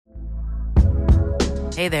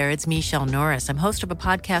Hey there, it's Michelle Norris. I'm host of a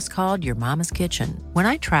podcast called Your Mama's Kitchen. When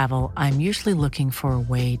I travel, I'm usually looking for a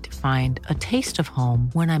way to find a taste of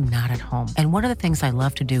home when I'm not at home. And one of the things I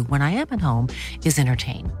love to do when I am at home is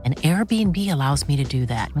entertain. And Airbnb allows me to do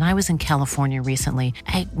that. When I was in California recently,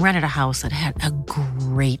 I rented a house that had a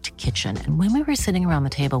great kitchen. And when we were sitting around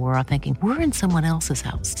the table, we were all thinking, we're in someone else's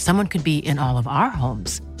house. Someone could be in all of our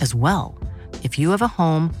homes as well. If you have a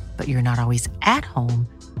home, but you're not always at home,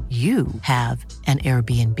 you have an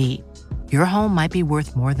Airbnb. Your home might be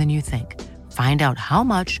worth more than you think. Find out how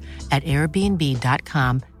much at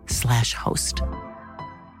airbnb.com/host.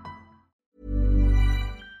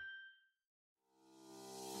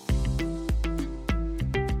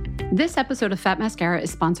 This episode of Fat Mascara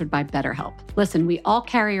is sponsored by BetterHelp. Listen, we all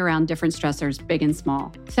carry around different stressors, big and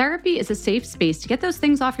small. Therapy is a safe space to get those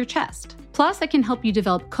things off your chest. Plus, it can help you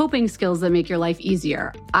develop coping skills that make your life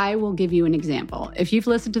easier. I will give you an example. If you've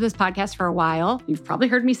listened to this podcast for a while, you've probably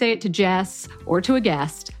heard me say it to Jess or to a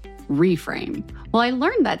guest, reframe. Well, I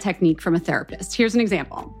learned that technique from a therapist. Here's an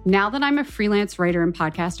example. Now that I'm a freelance writer and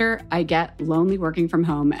podcaster, I get lonely working from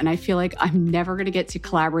home, and I feel like I'm never going to get to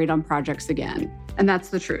collaborate on projects again. And that's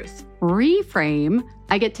the truth. Reframe,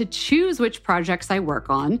 I get to choose which projects I work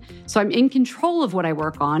on, so I'm in control of what I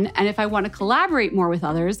work on, and if I want to collaborate more with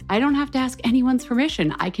others, I don't have to ask anyone's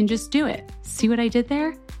permission. I can just do it. See what I did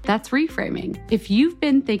there? That's reframing. If you've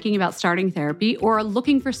been thinking about starting therapy or are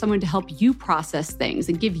looking for someone to help you process things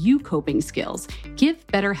and give you coping skills, give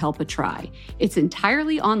BetterHelp a try. It's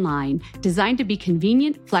entirely online, designed to be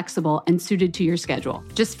convenient, flexible, and suited to your schedule.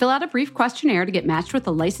 Just fill out a brief questionnaire to get matched with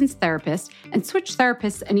a licensed therapist and switch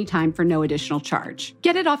therapists anytime for no additional charge.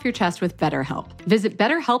 Get it off your chest with BetterHelp. Visit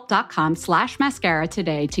betterhelp.com/mascara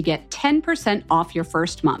today to get 10% off your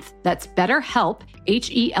first month. That's BetterHelp,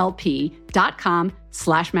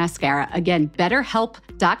 HELP.com/mascara. Again,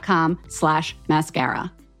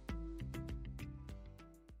 betterhelp.com/mascara.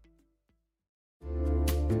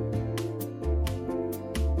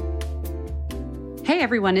 Hey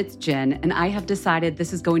everyone, it's Jen, and I have decided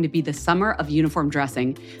this is going to be the summer of uniform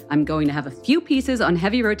dressing. I'm going to have a few pieces on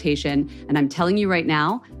heavy rotation, and I'm telling you right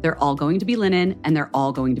now, they're all going to be linen, and they're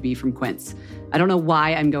all going to be from Quince. I don't know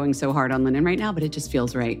why I'm going so hard on linen right now, but it just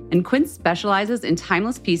feels right. And Quince specializes in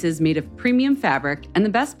timeless pieces made of premium fabric, and the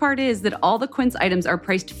best part is that all the Quince items are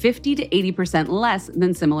priced 50 to 80% less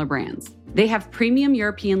than similar brands. They have premium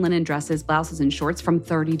European linen dresses, blouses, and shorts from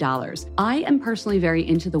 $30. I am personally very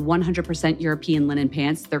into the 100% European linen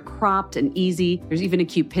pants. They're cropped and easy. There's even a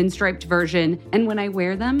cute pinstriped version. And when I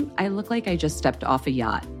wear them, I look like I just stepped off a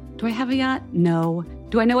yacht. Do I have a yacht? No.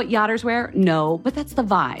 Do I know what yachters wear? No, but that's the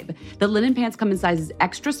vibe. The linen pants come in sizes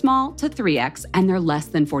extra small to 3X, and they're less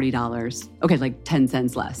than $40. Okay, like 10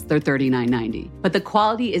 cents less. They're $39.90. But the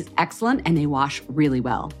quality is excellent, and they wash really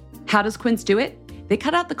well. How does Quince do it? They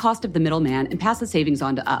cut out the cost of the middleman and pass the savings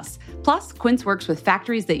on to us. Plus, Quince works with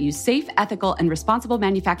factories that use safe, ethical, and responsible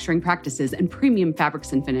manufacturing practices and premium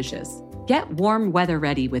fabrics and finishes. Get warm weather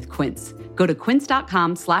ready with Quince. Go to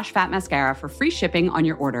quince.com/fatmascara for free shipping on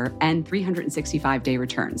your order and 365-day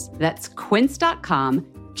returns. That's quince.com,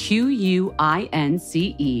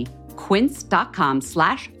 QUINCE,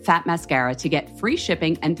 quince.com/fatmascara to get free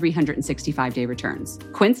shipping and 365-day returns.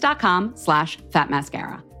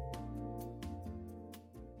 Quince.com/fatmascara.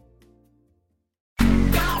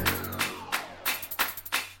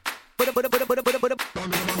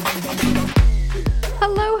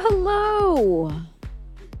 Hello, hello.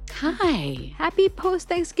 Hi. Happy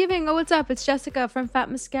post-Thanksgiving. Oh, what's up? It's Jessica from Fat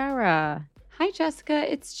Mascara. Hi,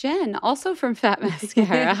 Jessica. It's Jen, also from Fat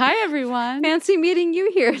Mascara. Hi, everyone. Fancy meeting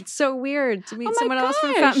you here. It's so weird to meet someone else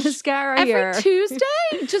from Fat Mascara here. Every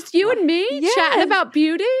Tuesday? Just you and me chatting about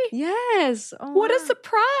beauty? Yes. Oh, what a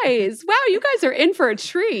surprise. Wow, you guys are in for a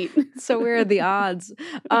treat. So weird, the odds.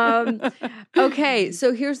 Okay,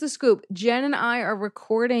 so here's the scoop. Jen and I are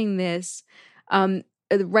recording this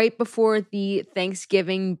right before the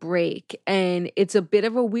Thanksgiving break. And it's a bit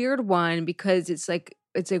of a weird one because it's like,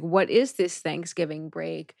 what is this Thanksgiving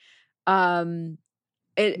break?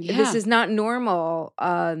 This is not normal.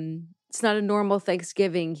 It's not a normal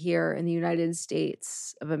Thanksgiving here in the United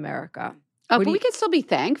States of America. But we can still be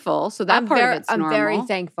thankful. So that part of it's normal. I'm very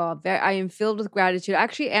thankful. I am filled with gratitude. I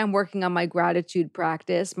actually am working on my gratitude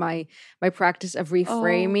practice, my practice of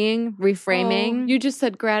reframing. Oh, you just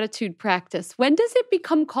said gratitude practice. When does it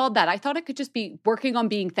become called that? I thought it could just be working on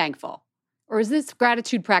being thankful. Or is this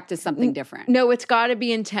gratitude practice something different? No, it's got to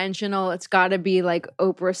be intentional. It's got to be like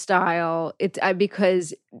Oprah style.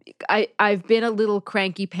 Because I've been a little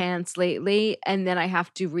cranky pants lately, and then I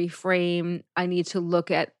have to reframe. I need to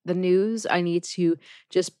look at the news. I need to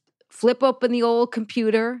just flip open the old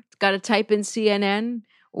computer. Got to type in CNN,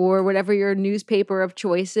 or whatever your newspaper of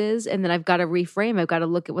choice is. And then I've got to reframe. I've got to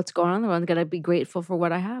look at what's going on. I'm going to be grateful for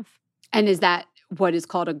what I have. And is that what is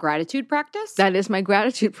called a gratitude practice? That is my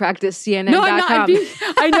gratitude practice, CNN.com. No, I'm not.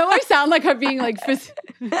 I know I sound like I'm being like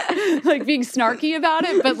being snarky about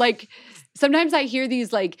it, but like sometimes I hear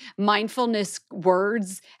these like mindfulness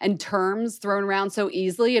words and terms thrown around so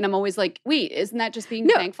easily, and I'm always like, wait, isn't that just being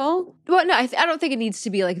thankful? Well, no, I don't think it needs to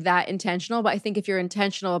be like that intentional, but I think if you're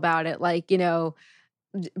intentional about it, like, you know,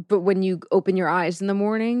 but when you open your eyes in the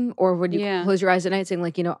morning or when you close your eyes at night saying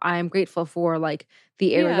like, you know, I am grateful for like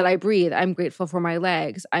the air that I breathe. I'm grateful for my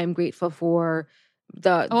legs. I'm grateful for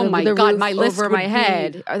the God, roof my list over my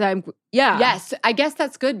head. Yes, I guess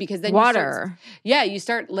that's good because then water. You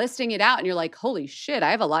start listing it out and you're like, holy shit,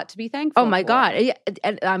 I have a lot to be thankful for. Oh my God.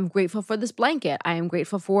 And I'm grateful for this blanket. I am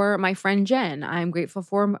grateful for my friend Jen. I am grateful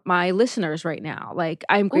for my listeners right now. Like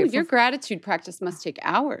I'm grateful. Your gratitude practice must take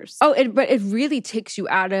hours. But it really takes you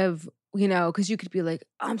out of, you know, because you could be like,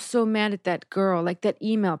 I'm so mad at that girl. Like that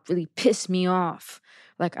email really pissed me off.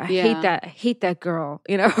 Like, I hate that girl,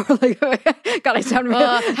 you know? Like, God, I sound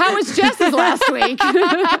real. How was Jess's last week?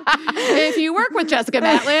 If you work with Jessica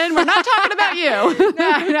Matlin, we're not talking about you.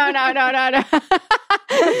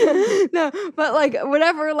 No, but like,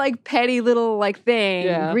 whatever, like, petty little, like,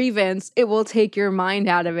 thing, grievance, it will take your mind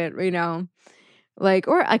out of it, you know? Like,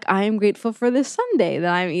 or like, I am grateful for this sundae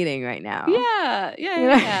that I'm eating right now. Yeah.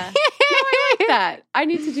 No, I like that. I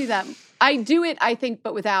need to do that. I do it, I think,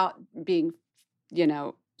 but without being, you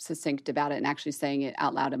know, succinct about it and actually saying it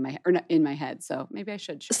out loud in my head. So maybe I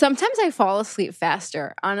should. Sometimes I fall asleep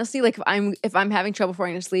faster. Honestly, like if I'm having trouble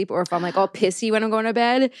falling asleep or if I'm like all pissy when I'm going to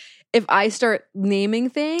bed, if I start naming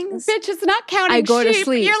things, bitch, it's not counting I go sheep. to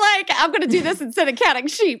sleep. You're like, I'm going to do this instead of counting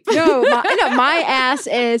sheep. No, my ass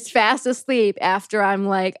is fast asleep after I'm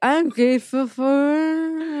like, I'm grateful for.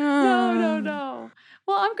 No.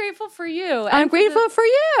 Well, I'm grateful for you. I'm grateful for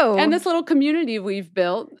you. And this little community we've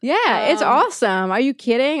built. Yeah, it's awesome. Are you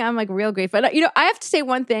kidding? I'm like real grateful. You know, I have to say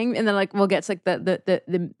one thing and then like we'll get to like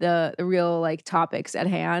the real like topics at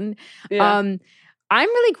hand. Yeah. I'm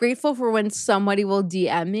really grateful for when somebody will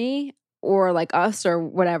DM me or like us or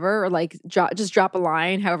whatever, or like just drop a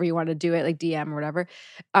line, however you want to do it, like DM or whatever.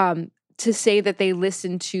 To say that they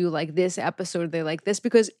listen to like this episode, they like this,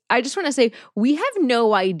 because I just want to say we have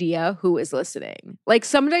no idea who is listening. Like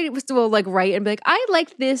somebody will like write and be like, I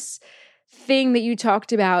like this thing that you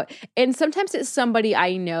talked about. And sometimes it's somebody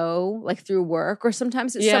I know like through work, or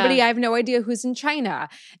sometimes it's somebody I have no idea who's in China.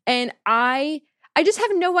 And I just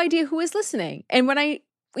have no idea who is listening. And when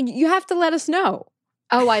you have to let us know.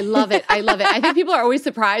 Oh, I love it. I think people are always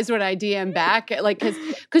surprised when I DM back, like,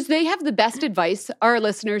 because they have the best advice, our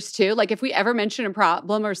listeners too. Like if we ever mention a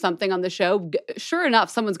problem or something on the show, sure enough,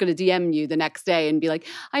 someone's going to DM you the next day and be like,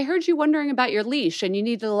 I heard you wondering about your leash and you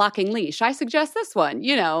needed a locking leash. I suggest this one,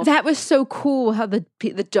 you know. That was so cool how the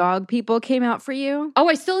dog people came out for you. Oh,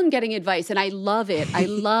 I still am getting advice and I love it. I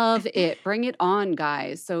love it. Bring it on,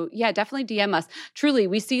 guys. So yeah, definitely DM us. Truly,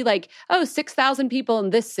 we see like, 6,000 people in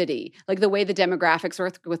this city. Like the way the demographics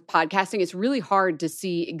with podcasting, it's really hard to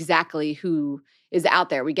see exactly who is out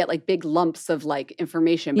there. We get like big lumps of like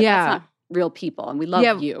information, but that's not real people. And we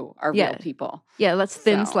love you, our real people. Yeah, let's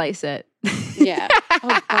thin slice it. Yeah.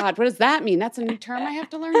 Oh God, what does that mean? That's a new term I have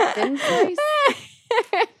to learn, thin slice?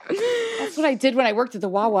 That's what I did when I worked at the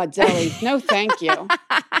Wawa Deli. No, thank you. All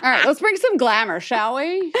right, let's bring some glamour, shall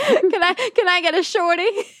we? Can I get a shorty?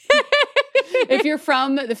 If you're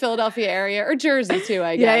from the Philadelphia area or Jersey too,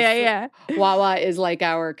 I guess. Yeah. Wawa is like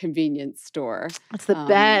our convenience store. It's the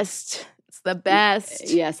best. It's the best.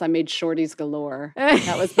 Yes, I made shorties galore.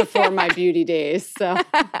 That was before my beauty days. So,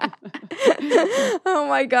 oh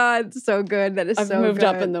my God, so good. That is I've so good. I've moved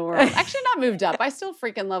up in the world. Actually, not moved up. I still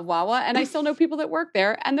freaking love Wawa, and I still know people that work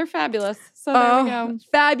there, and they're fabulous. So there we go.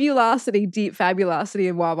 Fabulosity, deep fabulosity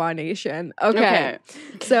in Wawa Nation. Okay.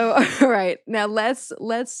 So, all right, now let's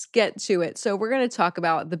get to it. So we're going to talk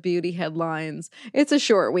about the beauty headlines. It's a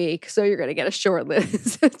short week, so you're going to get a short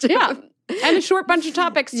list. Yeah. And a short bunch of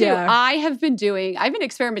topics, too. Yeah. I've been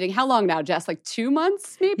experimenting. How long now, Jess? Like 2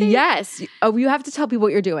 months, maybe? Yes. Oh, you have to tell people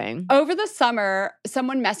what you're doing. Over the summer,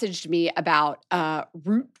 someone messaged me about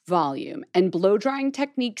root volume and blow drying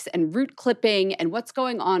techniques and root clipping and what's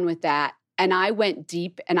going on with that. And I went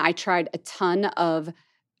deep and I tried a ton of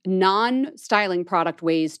non-styling product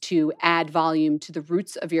ways to add volume to the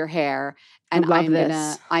roots of your hair. And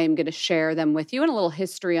I am gonna share them with you and a little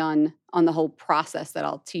history on the whole process that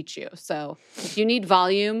I'll teach you. So if you need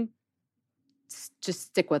volume, just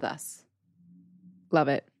stick with us. Love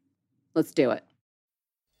it. Let's do it.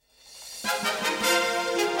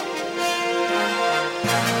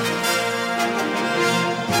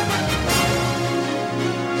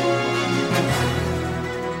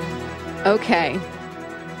 Okay.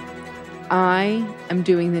 I am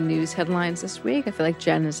doing the news headlines this week. I feel like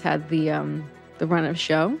Jen has had the run of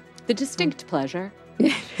show. The distinct pleasure.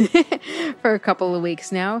 For a couple of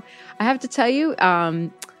weeks now. I have to tell you,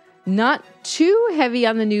 not too heavy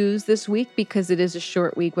on the news this week because it is a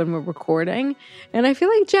short week when we're recording. And I feel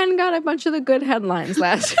like Jen got a bunch of the good headlines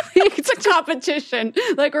last week. It's a competition.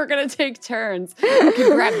 Like we're going to take turns. You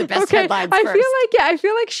can grab the best headlines first. I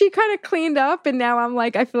feel like she kind of cleaned up and now I'm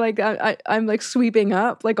like, I feel like I'm like sweeping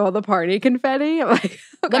up like all the party confetti. I'm like,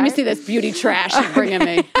 okay. Let me see this beauty trash you're bringing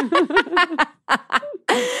me.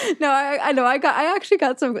 No, I know. I actually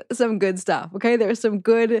got some good stuff. Okay, there's some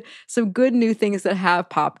good new things that have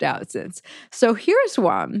popped out since. So here's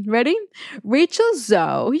one. Ready? Rachel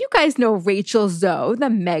Zoe. You guys know Rachel Zoe, the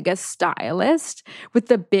mega stylist with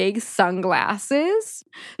the big sunglasses.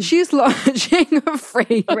 She's launching a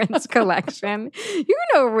fragrance collection. You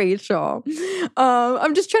know Rachel.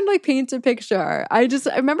 I'm just trying to like paint a picture. I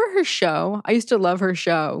remember her show. I used to love her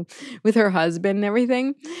show with her husband and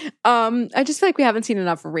everything. I just feel like we haven't seen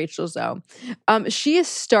enough of Rachel Zoe. She is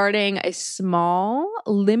starting a small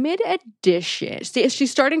limited edition.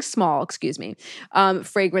 She's starting small,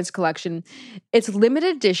 fragrance collection. It's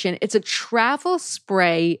limited edition. It's a travel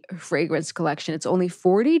spray fragrance collection. It's only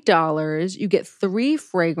 $40. You get 3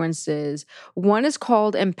 fragrances. One is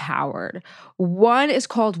called Empowered. One is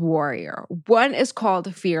called Warrior. One is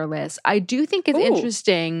called Fearless. I do think it's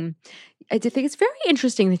interesting. I do think it's very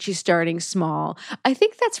interesting that she's starting small. I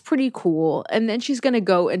think that's pretty cool. And then she's going to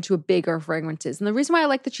go into bigger fragrances. And the reason why I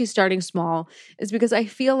like that she's starting small is because I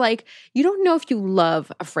feel like you don't know if you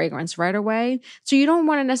love a fragrance right away. So you don't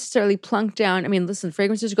want to necessarily plunk down. I mean, listen,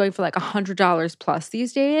 fragrances are going for like $100 plus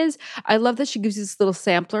these days. I love that she gives you this little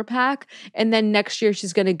sampler pack. And then next year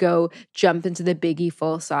she's going to go jump into the biggie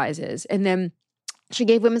full sizes. And then she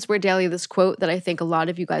gave Women's Wear Daily this quote that I think a lot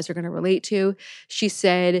of you guys are going to relate to. She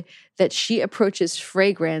said that she approaches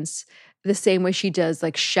fragrance the same way she does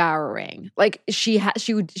like showering. Like she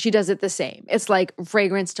does it the same. It's like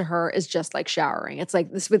fragrance to her is just like showering. It's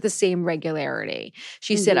like this with the same regularity.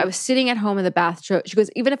 She said, I was sitting at home in the bathrobe. She goes,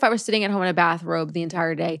 even if I was sitting at home in a bathrobe the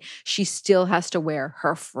entire day, she still has to wear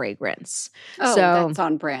her fragrance. Oh, so, that's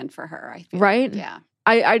on brand for her, I feel. Right? Yeah.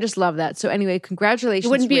 I just love that. So anyway, congratulations. It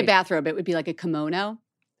wouldn't be a bathrobe. It would be like a kimono.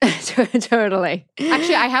 Totally.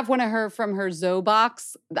 Actually, I have one of her from her Zoe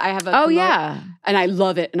box. I have a kimono, yeah. And I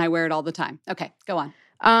love it and I wear it all the time. Okay, go on.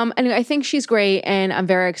 Anyway, I think she's great and I'm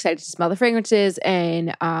very excited to smell the fragrances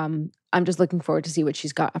and I'm just looking forward to see what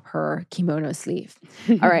she's got up her kimono sleeve.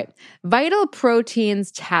 All right. Vital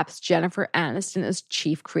Proteins taps Jennifer Aniston as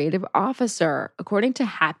Chief Creative Officer. According to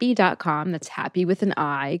happy.com, that's happy with an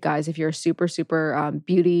I. Guys, if you're a super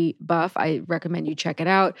beauty buff, I recommend you check it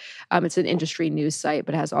out. It's an industry news site,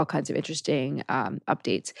 but it has all kinds of interesting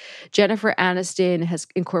updates. Jennifer Aniston has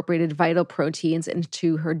incorporated Vital Proteins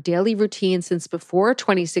into her daily routine since before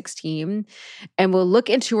 2016 and will look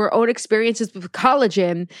into her own experiences with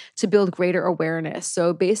collagen to build greater awareness.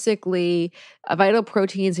 So basically, Vital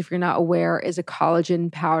Proteins, if you're not aware, is a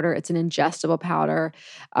collagen powder. It's an ingestible powder.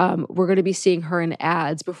 We're going to be seeing her in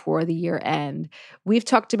ads before the year end. We've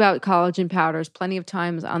talked about collagen powders plenty of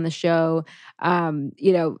times on the show.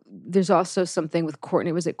 There's also something with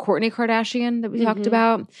Kourtney. Was it Kourtney Kardashian that we talked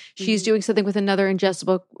about? She's doing something with another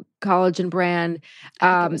ingestible collagen brand.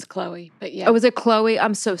 I think it was Chloe, but yeah. Oh, was it Chloe?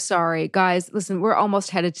 I'm so sorry. Guys, listen, we're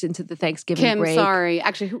almost headed into the Thanksgiving break. Kim, sorry.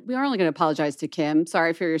 Actually, we are only going to apologize to Kim.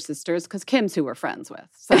 Sorry for your sisters, because Kim's who we're friends with.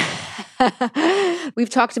 So. We've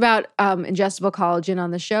talked about ingestible collagen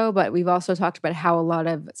on the show, but we've also talked about how a lot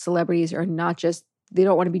of celebrities are not just, they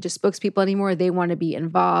don't want to be just spokespeople anymore. They want to be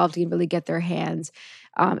involved and really get their hands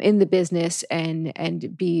in the business and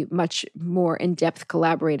be much more in-depth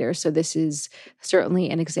collaborators. So this is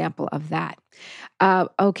certainly an example of that.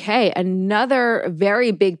 Okay, another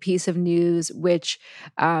very big piece of news, which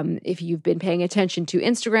if you've been paying attention to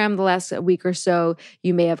Instagram the last week or so,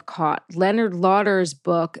 you may have caught. Leonard Lauder's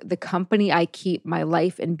book, The Company I Keep, My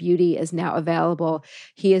Life and Beauty, is now available.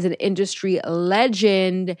 He is an industry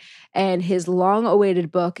legend, and his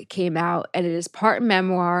long-awaited book came out, and it is part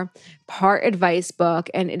memoir, part advice book,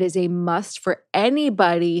 and it is a must for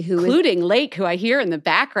anybody who including Lake, who I hear in the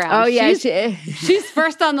background. Oh, yeah. She's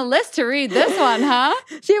first on the list to read this one, huh?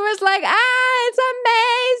 She was like, it's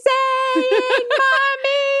amazing,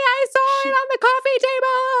 Mommy. I saw it on the coffee table.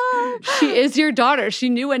 She is your daughter. She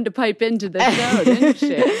knew when to pipe into the show, didn't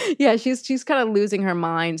she? Yeah, she's kind of losing her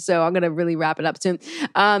mind. So I'm going to really wrap it up soon.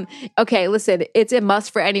 Okay, listen, it's a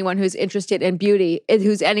must for anyone who's interested in beauty,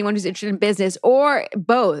 anyone who's interested in business, or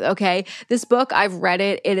both. Okay, this book, I've read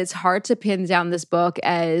it. It is hard to pin down this book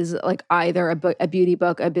as like either a beauty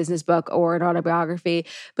book, a business book, or an autobiography.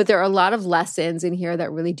 But there are a lot of lessons in here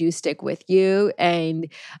that really do stick with you, and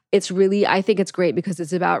I think it's great because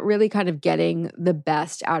it's about really kind of getting the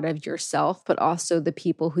best out of yourself, but also the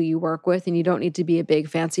people who you work with. And you don't need to be a big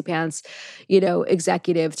fancy pants,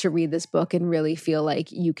 executive to read this book and really feel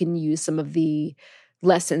like you can use some of the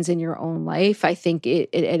lessons in your own life. I think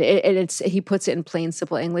he puts it in plain,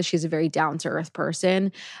 simple English. He's a very down to earth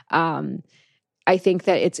person. I think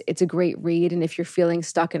that it's a great read. And if you're feeling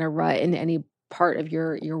stuck in a rut in any part of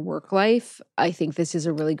your work life, I think this is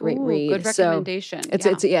a really great read. Good recommendation.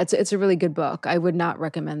 So it's a really good book. I would not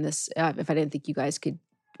recommend this if I didn't think you guys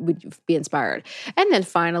would be inspired. And then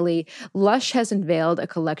finally, Lush has unveiled a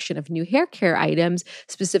collection of new hair care items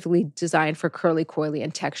specifically designed for curly, coily,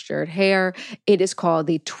 and textured hair. It is called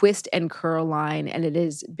the Twist and Curl line, and it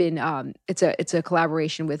has been it's a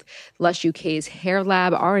collaboration with Lush UK's Hair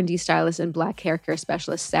Lab R&D stylist and black hair care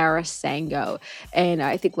specialist Sarah Sango. And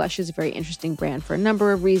I think Lush is a very interesting brand for a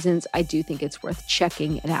number of reasons. I do think it's worth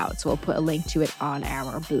checking it out. So we'll put a link to it on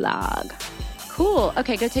our blog. Cool.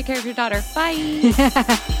 Okay, go take care of your daughter. Bye.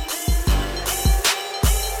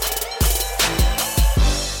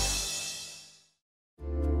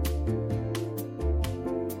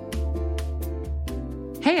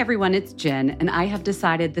 Hey everyone, it's Jen, and I have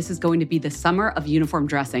decided this is going to be the summer of uniform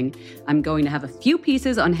dressing. I'm going to have a few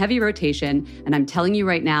pieces on heavy rotation, and I'm telling you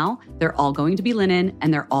right now, they're all going to be linen,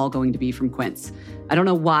 and they're all going to be from Quince. I don't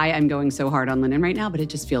know why I'm going so hard on linen right now, but it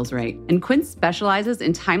just feels right. And Quince specializes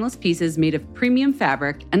in timeless pieces made of premium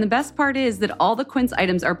fabric, and the best part is that all the Quince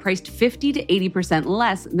items are priced 50 to 80%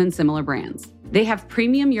 less than similar brands. They have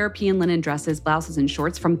premium European linen dresses, blouses, and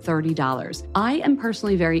shorts from $30. I am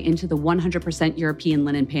personally very into the 100% European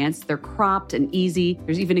linen pants. They're cropped and easy.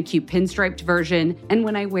 There's even a cute pinstriped version. And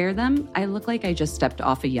when I wear them, I look like I just stepped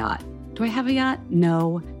off a yacht. Do I have a yacht?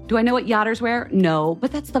 No. Do I know what yachters wear? No,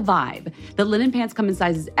 but that's the vibe. The linen pants come in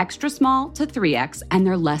sizes extra small to 3X, and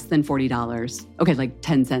they're less than $40. Okay, like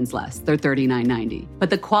 10 cents less. They're $39.90.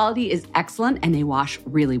 But the quality is excellent, and they wash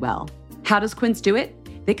really well. How does Quince do it?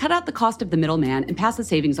 They cut out the cost of the middleman and pass the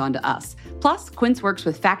savings on to us. Plus, Quince works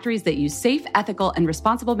with factories that use safe, ethical, and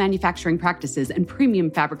responsible manufacturing practices and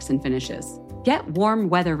premium fabrics and finishes. Get warm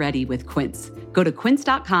weather ready with Quince. Go to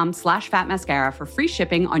quince.com/fatmascara for free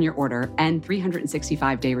shipping on your order and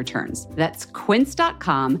 365-day returns. That's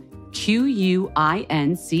quince.com, QUINCE,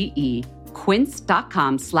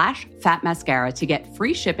 quince.com/fatmascara to get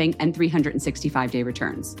free shipping and 365-day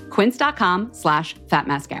returns.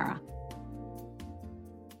 Quince.com/fatmascara.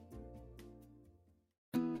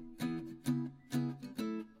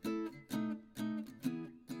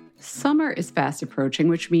 Summer is fast approaching,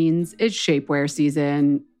 which means it's shapewear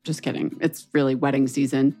season. Just kidding. It's really wedding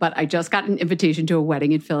season. But I just got an invitation to a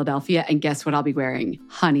wedding in Philadelphia, and guess what I'll be wearing?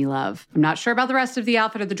 Honey Love. I'm not sure about the rest of the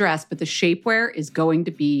outfit or the dress, but the shapewear is going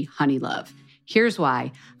to be Honey Love. Here's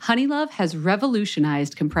why. Honey Love has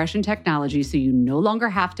revolutionized compression technology so you no longer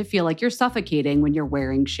have to feel like you're suffocating when you're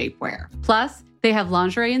wearing shapewear. Plus, they have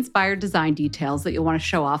lingerie-inspired design details that you'll want to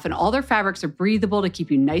show off, and all their fabrics are breathable to keep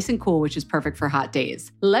you nice and cool, which is perfect for hot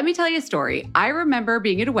days. Let me tell you a story. I remember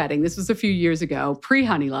being at a wedding, this was a few years ago,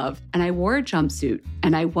 pre-Honey Love, and I wore a jumpsuit,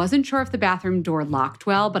 and I wasn't sure if the bathroom door locked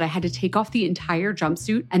well, but I had to take off the entire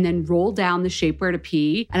jumpsuit and then roll down the shapewear to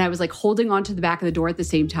pee, and I was like holding onto the back of the door at the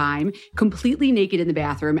same time, completely naked in the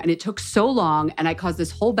bathroom, and it took so long, and I caused this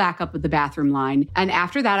whole backup of the bathroom line, and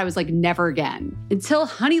after that, I was like, never again. Until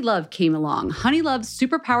Honey Love came along. Honey Love's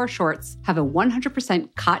Superpower shorts have a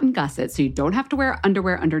 100% cotton gusset, so you don't have to wear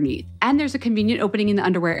underwear underneath. And there's a convenient opening in the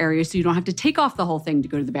underwear area, so you don't have to take off the whole thing to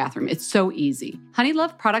go to the bathroom. It's so easy. Honey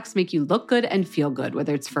Love products make you look good and feel good,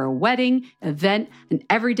 whether it's for a wedding, event, an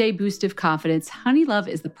everyday boost of confidence. Honey Love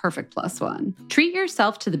is the perfect plus one. Treat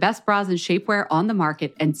yourself to the best bras and shapewear on the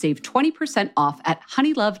market and save 20% off at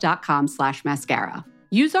honeylove.com/mascara.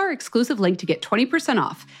 Use our exclusive link to get 20%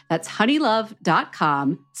 off. That's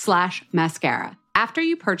honeylove.com/mascara. After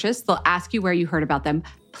you purchase, they'll ask you where you heard about them.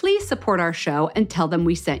 Please support our show and tell them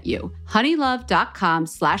we sent you.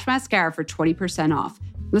 honeylove.com/mascara for 20% off.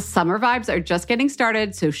 The summer vibes are just getting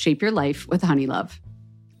started, so shape your life with Honey Love.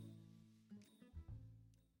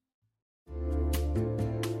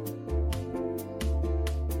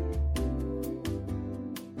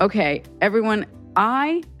 Okay, everyone,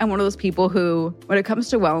 I am one of those people who, when it comes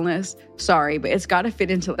to wellness, sorry, but it's got to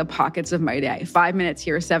fit into the pockets of my day. 5 minutes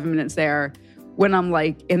here, 7 minutes there. When I'm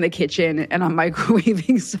like in the kitchen and I'm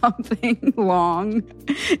microwaving something long,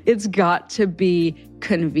 it's got to be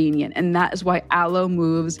convenient. And that is why Alo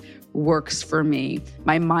Moves works for me.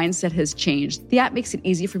 My mindset has changed. The app makes it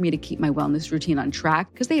easy for me to keep my wellness routine on track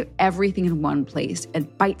because they have everything in one place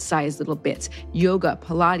and bite-sized little bits: yoga,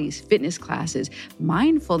 Pilates, fitness classes,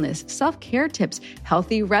 mindfulness, self-care tips,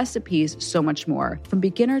 healthy recipes, so much more. From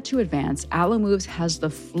beginner to advanced, Alo Moves has the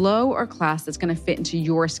flow or class that's going to fit into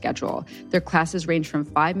your schedule. Their classes range from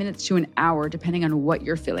 5 minutes to an hour, depending on what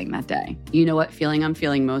you're feeling that day. You know what feeling I'm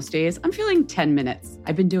feeling most days? I'm feeling 10 minutes.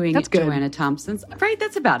 I've been doing Joanna Thompson's. Right,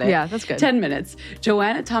 that's about it. Yeah, that's good. 10 minutes.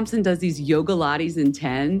 Joanna Thompson does these yoga lattes in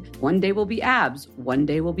 10. One day will be abs. One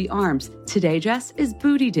day will be arms. Today, Jess, is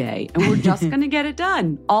booty day. And we're just going to get it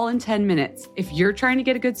done all in 10 minutes. If you're trying to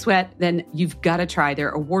get a good sweat, then you've got to try their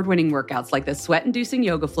award-winning workouts like the sweat-inducing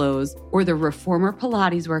yoga flows or the reformer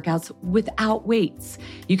Pilates workouts without weights.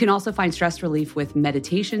 You can also find stress relief with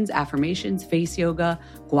meditations, affirmations, face yoga,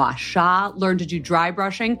 gua sha, learn to do dry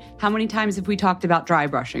brushing. How many times have we talked about dry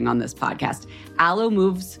brushing on this podcast? Alo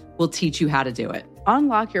Moves will teach you how to do it.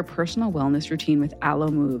 Unlock your personal wellness routine with Alo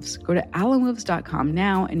Moves. Go to alomoves.com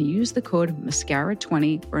now and use the code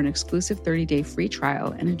MASCARA20 for an exclusive 30-day free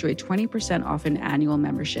trial and enjoy 20% off an annual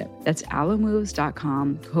membership. That's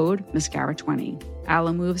alomoves.com, code MASCARA20.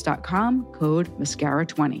 alomoves.com, code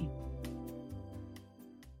MASCARA20.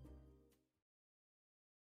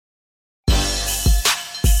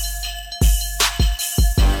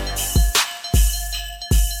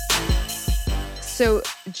 So,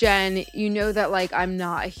 Jen, you know that I'm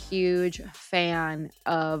not a huge fan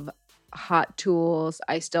of hot tools.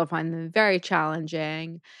 I still find them very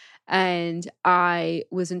challenging. And I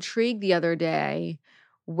was intrigued the other day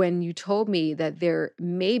when you told me that there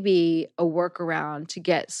may be a workaround to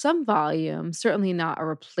get some volume, certainly not a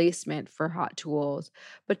replacement for hot tools,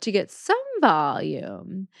 but to get some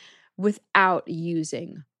volume without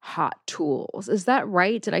using hot tools. Is that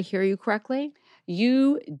right? Did I hear you correctly?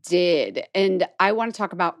 You did. And I want to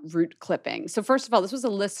talk about root clipping. So first of all, this was a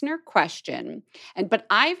listener question. But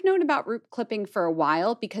I've known about root clipping for a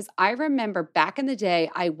while because I remember back in the day,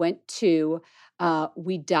 I went to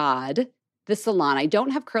Ouidad, the salon. I don't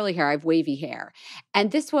have curly hair. I have wavy hair.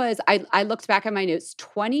 And this was, I looked back at my notes,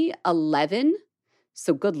 2011.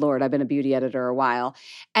 So good Lord, I've been a beauty editor a while.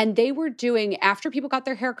 And they were doing, after people got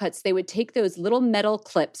their haircuts, they would take those little metal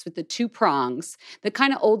clips with the two prongs, the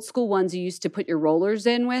kind of old school ones you used to put your rollers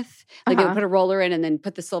in with. They would put a roller in and then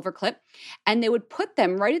put the silver clip. And they would put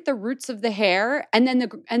them right at the roots of the hair. And then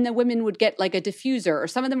the women would get like a diffuser, or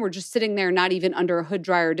some of them were just sitting there, not even under a hood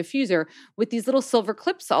dryer diffuser, with these little silver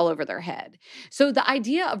clips all over their head. So the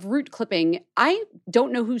idea of root clipping, I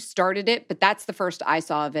don't know who started it, but that's the first I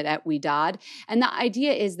saw of it at Ouidad. And the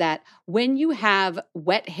idea is that when you have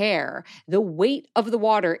wet hair, the weight of the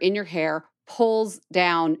water in your hair pulls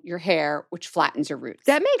down your hair, which flattens your roots.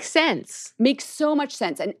 That makes sense. Makes so much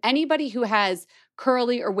sense. And anybody who has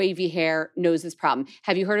curly or wavy hair knows this problem.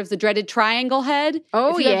 Have you heard of the dreaded triangle head?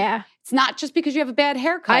 Oh, yeah. It's not just because you have a bad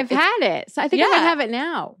haircut. I've had it. So I think I might have it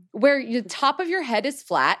now. Where the top of your head is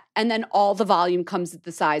flat and then all the volume comes at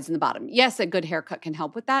the sides and the bottom. Yes, a good haircut can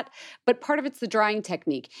help with that, but part of it's the drying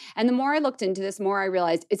technique. And the more I looked into this, more I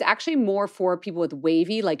realized it's actually more for people with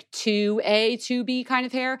wavy, like 2A, 2B kind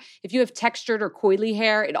of hair. If you have textured or coily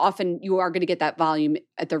hair, you are going to get that volume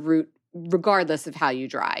at the root regardless of how you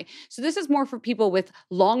dry. So this is more for people with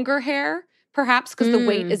longer hair, perhaps because the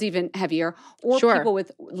weight is even heavier, or people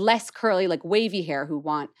with less curly, like wavy hair who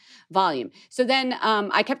want volume. So then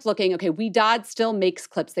I kept looking, okay, Ouidad still makes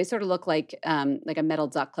clips. They sort of look like a metal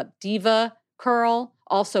duck clip. Diva Curl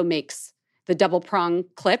also makes the double prong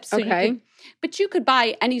clip. So you could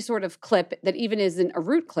buy any sort of clip that even isn't a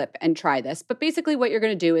root clip and try this. But basically what you're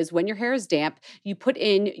going to do is when your hair is damp, you put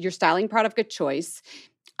in your styling product of choice.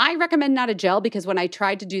 I recommend not a gel because when I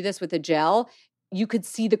tried to do this with a gel, you could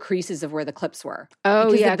see the creases of where the clips were.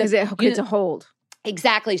 Oh, yeah, because it's a hold.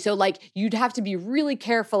 Exactly. So you'd have to be really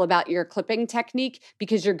careful about your clipping technique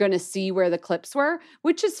because you're going to see where the clips were,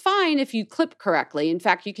 which is fine if you clip correctly. In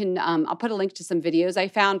fact, you can, I'll put a link to some videos I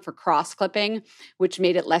found for cross clipping, which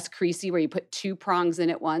made it less creasy where you put two prongs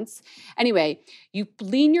in at once. Anyway, you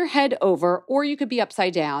lean your head over, or you could be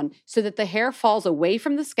upside down so that the hair falls away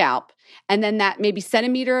from the scalp. And then that maybe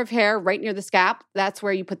centimeter of hair right near the scalp, that's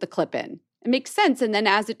where you put the clip in. It makes sense. And then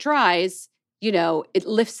as it dries, it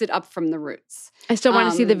lifts it up from the roots. I still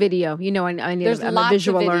want to see the video. I need. I'm a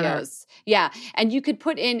visual learner. Yeah, and you could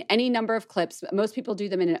put in any number of clips. Most people do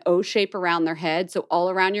them in an O shape around their head. So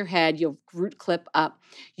all around your head, you'll root clip up.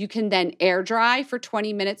 You can then air dry for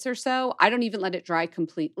 20 minutes or so. I don't even let it dry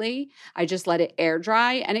completely. I just let it air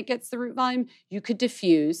dry and it gets the root volume. You could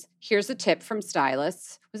diffuse. Here's a tip from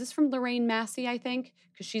stylists. Was this from Lorraine Massey, I think?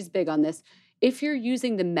 Because she's big on this. If you're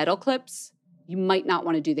using the metal clips, you might not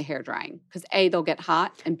want to do the hair drying because A, they'll get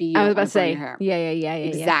hot, and B, you don't want to burn your hair. Yeah.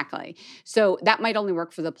 Exactly. So that might only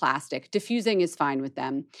work for the plastic. Diffusing is fine with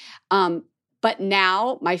them. But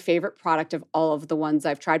now my favorite product of all of the ones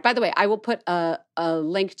I've tried, by the way, I will put a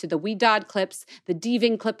link to the Wedod clips, the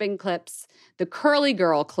Diving clipping clips, the Curly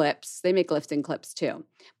Girl clips. They make lifting clips too.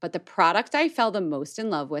 But the product I fell the most in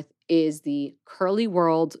love with is the Curly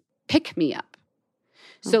World Pick Me Up.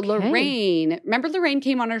 So Okay. remember Lorraine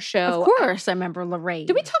came on our show? Of course, I remember Lorraine.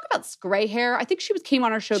 Did we talk about gray hair? I think she came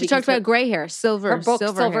on our show. She talked about gray hair, her book,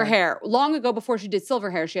 Silver hair. Long ago, before she did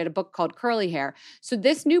Silver Hair, she had a book called Curly Hair. So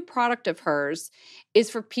this new product of hers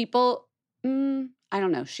is for people, I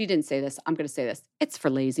don't know. She didn't say this. I'm going to say this. It's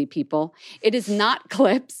for lazy people. It is not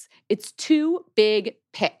clips. It's two big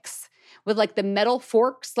picks with like the metal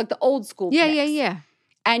forks, like the old school picks. Yeah.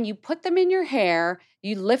 And you put them in your hair.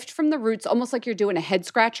 You lift from the roots almost like you're doing a head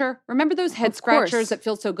scratcher. Remember those head scratchers that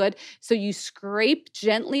feel so good? So you scrape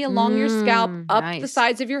gently along your scalp, up the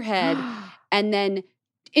sides of your head, and then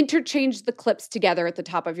interchange the clips together at the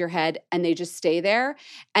top of your head, and they just stay there.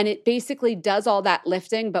 And it basically does all that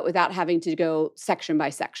lifting, but without having to go section by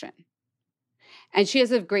section. And she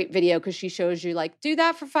has a great video because she shows you like, do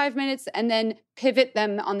that for 5 minutes and then pivot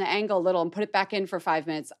them on the angle a little and put it back in for 5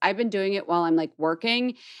 minutes. I've been doing it while I'm like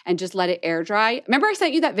working and just let it air dry. Remember I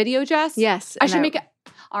sent you that video, Jess? Yes. I should make it.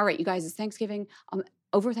 All right, you guys, it's Thanksgiving.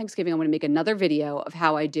 Over Thanksgiving, I'm going to make another video of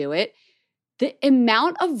how I do it. The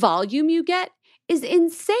amount of volume you get is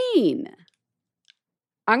insane.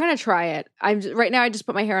 I'm going to try it. Right now I just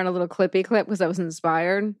put my hair on a little clippy clip because I was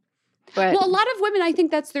inspired. But well, a lot of women, I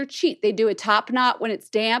think that's their cheat. They do a top knot when it's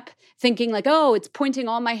damp, thinking like, oh, it's pointing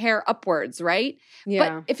all my hair upwards, right?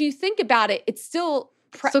 Yeah. But if you think about it, it's still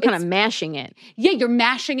kind of mashing it. Yeah, you're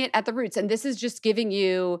mashing it at the roots. And this is just giving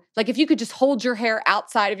you, like if you could just hold your hair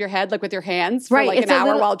outside of your head, like with your hands for like an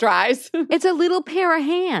hour while it dries. It's a little pair of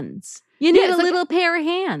hands. You need a little pair of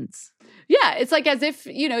hands. Yeah, it's like as if,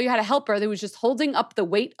 you had a helper that was just holding up the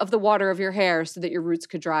weight of the water of your hair so that your roots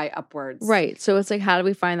could dry upwards. Right. So it's like, how do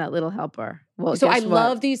we find that little helper? Well, so I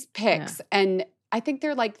love these picks. Yeah. And I think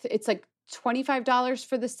they're like, it's like $25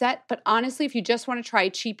 for the set. But honestly, if you just want to try a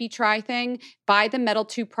cheapy try thing, buy the metal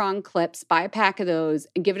 2-prong clips, buy a pack of those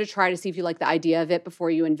and give it a try to see if you like the idea of it before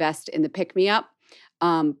you invest in the pick-me-up.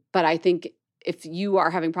 But I think if you are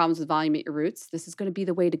having problems with volume at your roots, this is going to be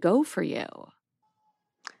the way to go for you.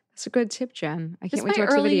 That's a good tip, Jen. I can't wait to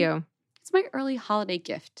watch the video. It's my early holiday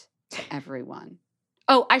gift to everyone.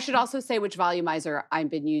 Oh, I should also say which volumizer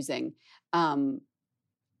I've been using. You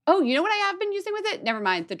know what I have been using with it? Never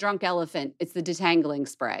mind. The Drunk Elephant. It's the detangling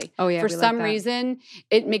spray. Oh, yeah. For some reason,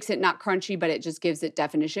 it makes it not crunchy, but it just gives it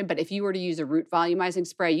definition. But if you were to use a root volumizing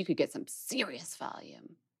spray, you could get some serious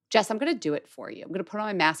volume. Jess, I'm going to do it for you. I'm going to put on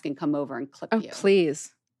my mask and come over and clip you. Oh,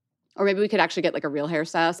 please. Or maybe we could actually get like a real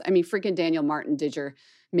hairstylist. I mean, freaking Daniel Martin did your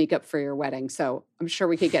makeup for your wedding. So I'm sure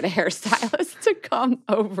we could get a hairstylist to come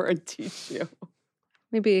over and teach you.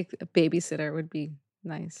 Maybe a babysitter would be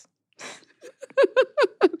nice.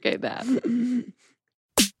 Okay, that.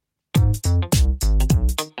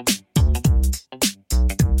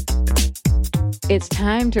 It's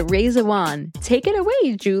time to raise a wand. Take it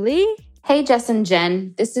away, Julie. Hey, Jess and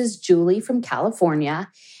Jen. This is Julie from California,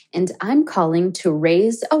 and I'm calling to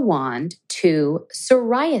raise a wand to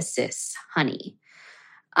psoriasis, honey.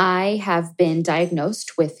 I have been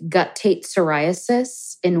diagnosed with guttate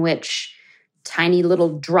psoriasis, in which tiny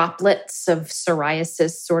little droplets of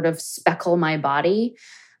psoriasis sort of speckle my body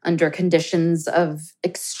under conditions of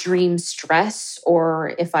extreme stress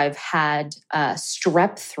or if I've had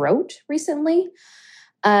strep throat recently.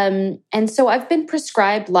 And so I've been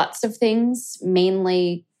prescribed lots of things,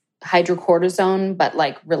 mainly hydrocortisone, but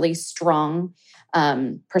like really strong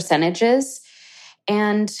percentages.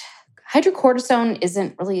 And hydrocortisone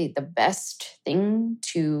isn't really the best thing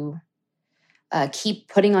to keep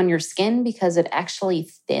putting on your skin because it actually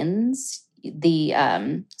thins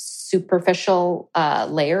the superficial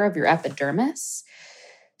layer of your epidermis.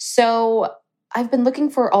 So I've been looking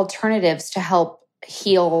for alternatives to help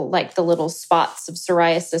heal like the little spots of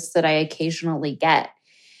psoriasis that I occasionally get.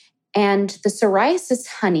 And the psoriasis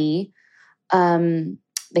honey,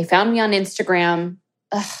 they found me on Instagram.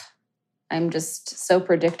 I'm just so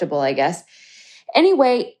predictable, I guess.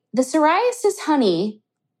 Anyway, the psoriasis honey,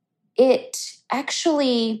 it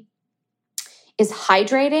actually is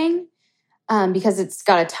hydrating because it's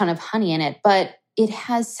got a ton of honey in it, but it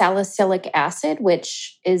has salicylic acid,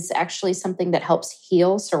 which is actually something that helps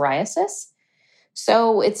heal psoriasis.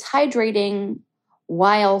 So it's hydrating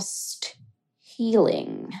whilst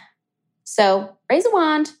healing. So raise a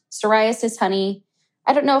wand, psoriasis honey.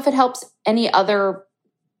 I don't know if it helps any other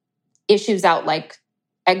issues out like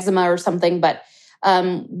eczema or something, but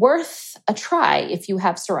worth a try if you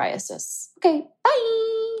have psoriasis. Okay,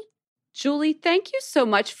 bye. Julie, thank you so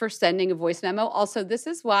much for sending a voice memo. Also, this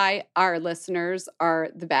is why our listeners are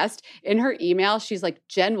the best. In her email, she's like,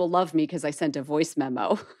 Jen will love me because I sent a voice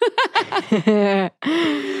memo.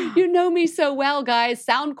 You know me so well, guys.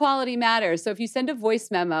 Sound quality matters. So if you send a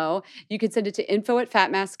voice memo, you can send it to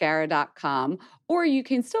info@fatmascara.com, or you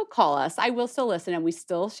can still call us. I will still listen, and we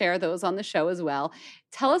still share those on the show as well.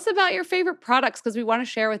 Tell us about your favorite products because we want to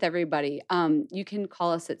share with everybody. You can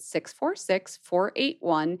call us at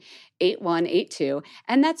 646-481-8182.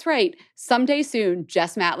 And that's right. Someday soon,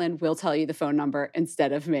 Jess Matlin will tell you the phone number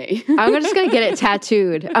instead of me. I'm just going to get it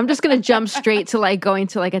tattooed. I'm just going to jump straight to like going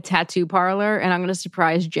to like a tattoo parlor, and I'm going to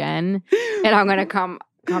surprise Jen, and I'm going to come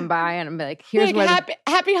by and I'm like, here's what.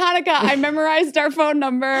 Happy Hanukkah. I memorized our phone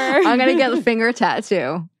number. I'm going to get a finger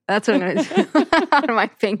tattoo. That's what I'm going to do on my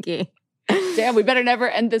pinky. Damn, we better never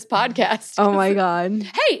end this podcast. Oh my God.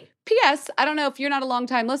 Hey, P.S. I don't know if you're not a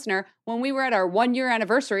longtime listener. When we were at our 1-year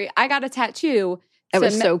anniversary, I got a tattoo. It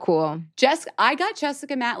was so cool. I got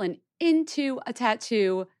Jessica Matlin into a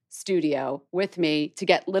tattoo studio with me to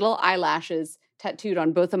get little eyelashes tattooed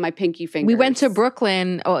on both of my pinky fingers. We went to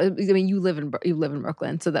Brooklyn. Oh, I mean, you live in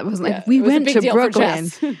Brooklyn, so that was like Yeah, we it was went a big to deal for Brooklyn.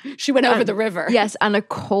 Jess. She went over the river. Yes, on a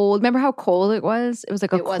cold. Remember how cold it was? It was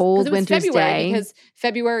like a cold winter's day. Because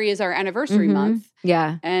February is our anniversary month.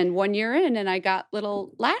 Yeah, and 1 year in, and I got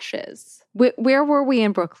little lashes. Where were we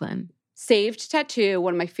in Brooklyn? Saved Tattoo,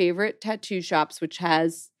 one of my favorite tattoo shops, which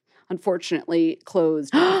has unfortunately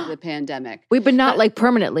closed because of the pandemic. But not like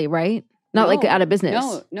permanently, right? Not like out of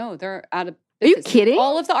business. No, they're out of business. Are you kidding?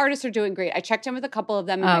 All of the artists are doing great. I checked in with a couple of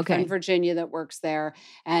them and my friend Virginia that works there,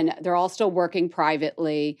 and they're all still working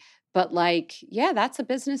privately. But like, yeah, that's a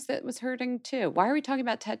business that was hurting too. Why are we talking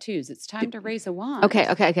about tattoos? It's time to raise a wand. Okay.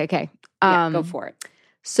 Yeah, go for it.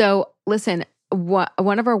 So listen, one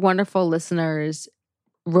of our wonderful listeners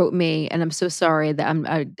wrote me, and I'm so sorry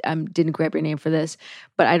that I didn't grab your name for this,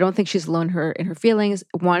 but I don't think she's alone in her feelings.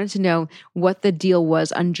 Wanted to know what the deal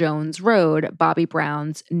was on Jones Road, Bobbi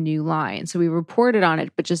Brown's new line. So we reported on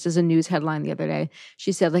it, but just as a news headline the other day,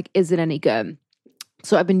 she said, like, is it any good?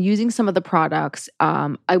 So I've been using some of the products.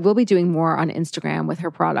 I will be doing more on Instagram with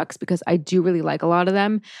her products because I do really like a lot of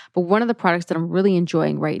them. But one of the products that I'm really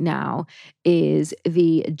enjoying right now is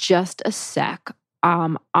the Just a Sec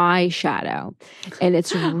eyeshadow. And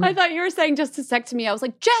it's I thought you were saying Just a Sec to me. I was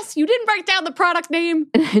like, Jess, you didn't write down the product name.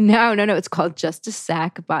 No. It's called Just a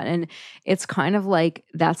Sec, and it's kind of like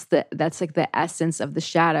that's like the essence of the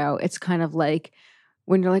shadow. It's kind of like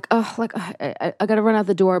when you're like, oh, like I got to run out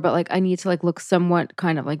the door, but like I need to like look somewhat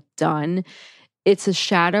kind of like done. It's a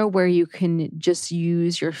shadow where you can just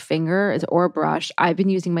use your finger or a brush. I've been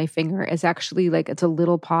using my finger. It's actually like it's a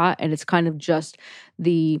little pot, and it's kind of just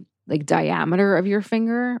the like diameter of your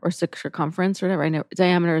finger or circumference or whatever. I know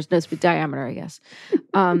diameter is diameter, I guess.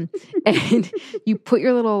 And you put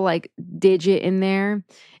your little like digit in there,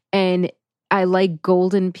 and I like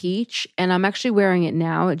golden peach, and I'm actually wearing it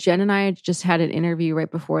now. Jen and I just had an interview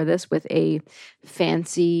right before this with a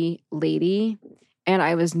fancy lady, and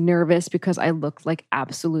I was nervous because I looked like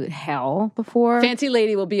absolute hell before. Fancy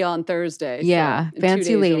lady will be on Thursday. Yeah, so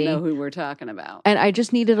fancy lady. You'll know who we're talking about. And I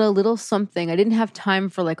just needed a little something. I didn't have time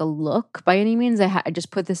for like a look by any means. I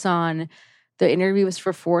just put this on. The interview was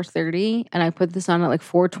for 4:30, and I put this on at like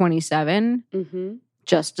 4:27.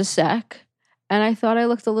 Just a sec. And I thought I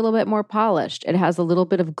looked a little bit more polished. It has a little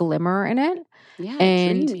bit of glimmer in it. Yeah,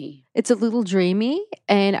 and dreamy. It's a little dreamy.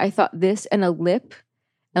 And I thought this and a lip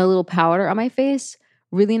and a little powder on my face,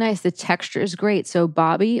 really nice. The texture is great. So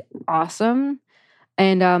Bobbi, awesome.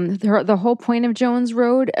 And the whole point of Jones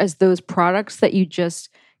Road is those products that you just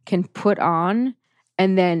can put on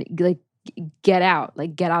and then like get out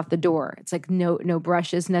the door. It's like no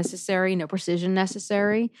brushes necessary, no precision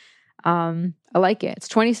necessary. I like it. It's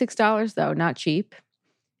 $26 though, not cheap.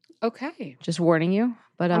 Okay. Just warning you.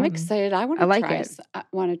 But I'm excited. I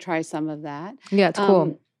want to try some of that. Yeah, it's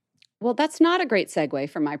cool. Well, that's not a great segue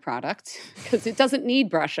for my product because it doesn't need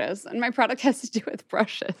brushes, and my product has to do with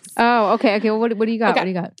brushes. Oh, okay. Well, what do you got? Okay. What do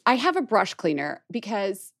you got? I have a brush cleaner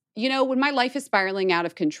because, you know, when my life is spiraling out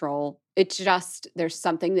of control, It's just, there's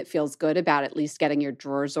something that feels good about at least getting your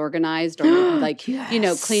drawers organized, or maybe like, you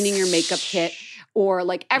know, cleaning your makeup kit, or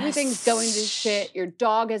like everything's going to shit. Your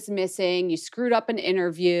dog is missing. You screwed up an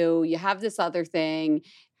interview. You have this other thing.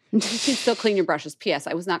 You can still clean your brushes. P.S.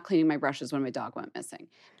 I was not cleaning my brushes when my dog went missing.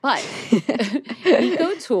 But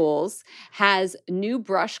EcoTools has new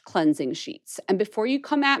brush cleansing sheets. And before you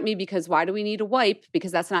come at me because why do we need a wipe?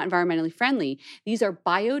 Because that's not environmentally friendly. These are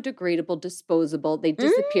biodegradable, disposable. They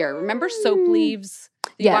disappear. Remember soap leaves?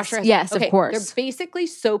 Yes, Okay, of course. They're basically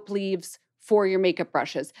soap leaves for your makeup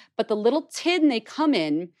brushes. But the little tin they come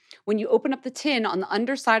in, when you open up the tin, on the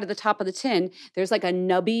underside of the top of the tin, there's like a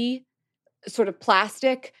nubby sort of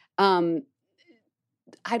plastic, I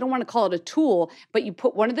don't want to call it a tool, but you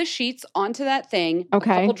put one of the sheets onto that thing, a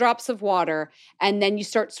couple drops of water, and then you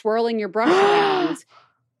start swirling your brush around.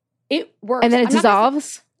 It works. And then it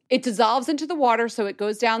dissolves? It dissolves into the water, so it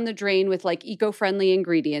goes down the drain with like eco-friendly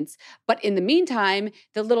ingredients. But in the meantime,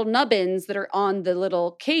 the little nubbins that are on the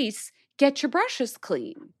little case get your brushes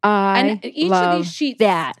clean. And each of these sheets,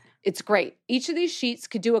 that. It's great. Each of these sheets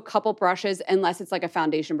could do a couple brushes, unless it's like a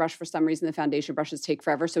foundation brush. For some reason, the foundation brushes take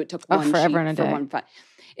forever, so it took one sheet for one.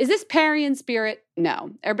 Is this Perry and Spirit?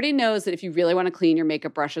 No. Everybody knows that if you really want to clean your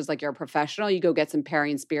makeup brushes like you're a professional, you go get some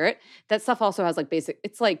Perry and Spirit. That stuff also has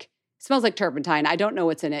like smells like turpentine. I don't know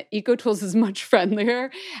what's in it. EcoTools is much friendlier,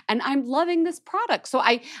 and I'm loving this product. So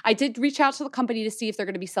I did reach out to the company to see if they're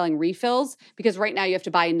going to be selling refills, because right now you have to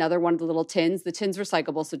buy another one of the little tins. The tin's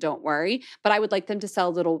recyclable, so don't worry. But I would like them to sell a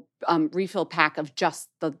little refill pack of just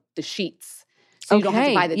the sheets. So you don't have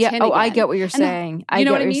to buy the tin again. I get what you're saying. You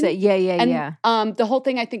know what I mean? Yeah. The whole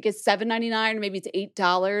thing I think is $7.99 or maybe it's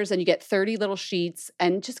 $8, and you get 30 little sheets,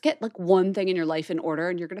 and just get like one thing in your life in order,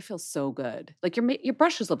 and you're going to feel so good. Like your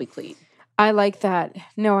brushes will be clean. I like that.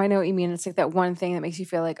 No, I know what you mean. It's like that one thing that makes you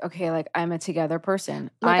feel like, okay, like I'm a together person.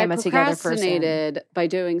 Like I am a together person. I procrastinated by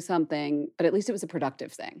doing something, but at least it was a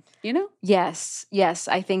productive thing, you know? Yes.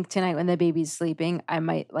 I think tonight when the baby's sleeping, I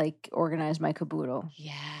might like organize my caboodle.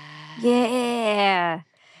 Yeah.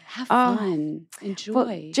 Have fun. Enjoy.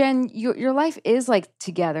 Well, Jen, your life is like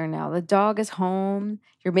together now. The dog is home.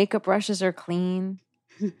 Your makeup brushes are clean.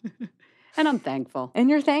 And I'm thankful. And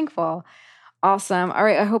you're thankful. Awesome. All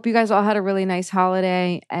right. I hope you guys all had a really nice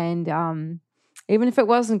holiday. And even if it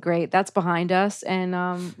wasn't great, that's behind us. And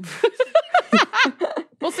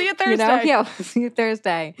we'll see you Thursday. We'll see you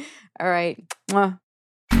Thursday. All right. Mwah.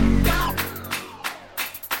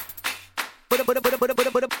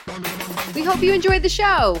 We hope you enjoyed the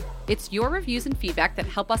show. It's your reviews and feedback that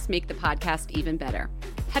help us make the podcast even better.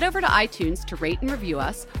 Head over to iTunes to rate and review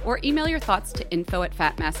us, or email your thoughts to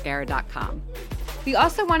info@fatmascara.com. We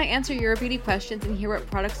also want to answer your beauty questions and hear what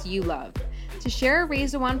products you love. To share a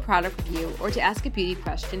Raise a Wand product review or to ask a beauty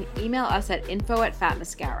question, email us at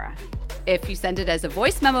info@fatmascara. If you send it as a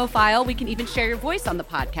voice memo file, we can even share your voice on the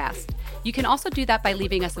podcast. You can also do that by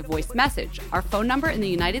leaving us a voice message. Our phone number in the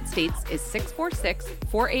United States is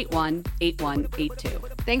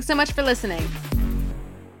 646-481-8182. Thanks so much for listening.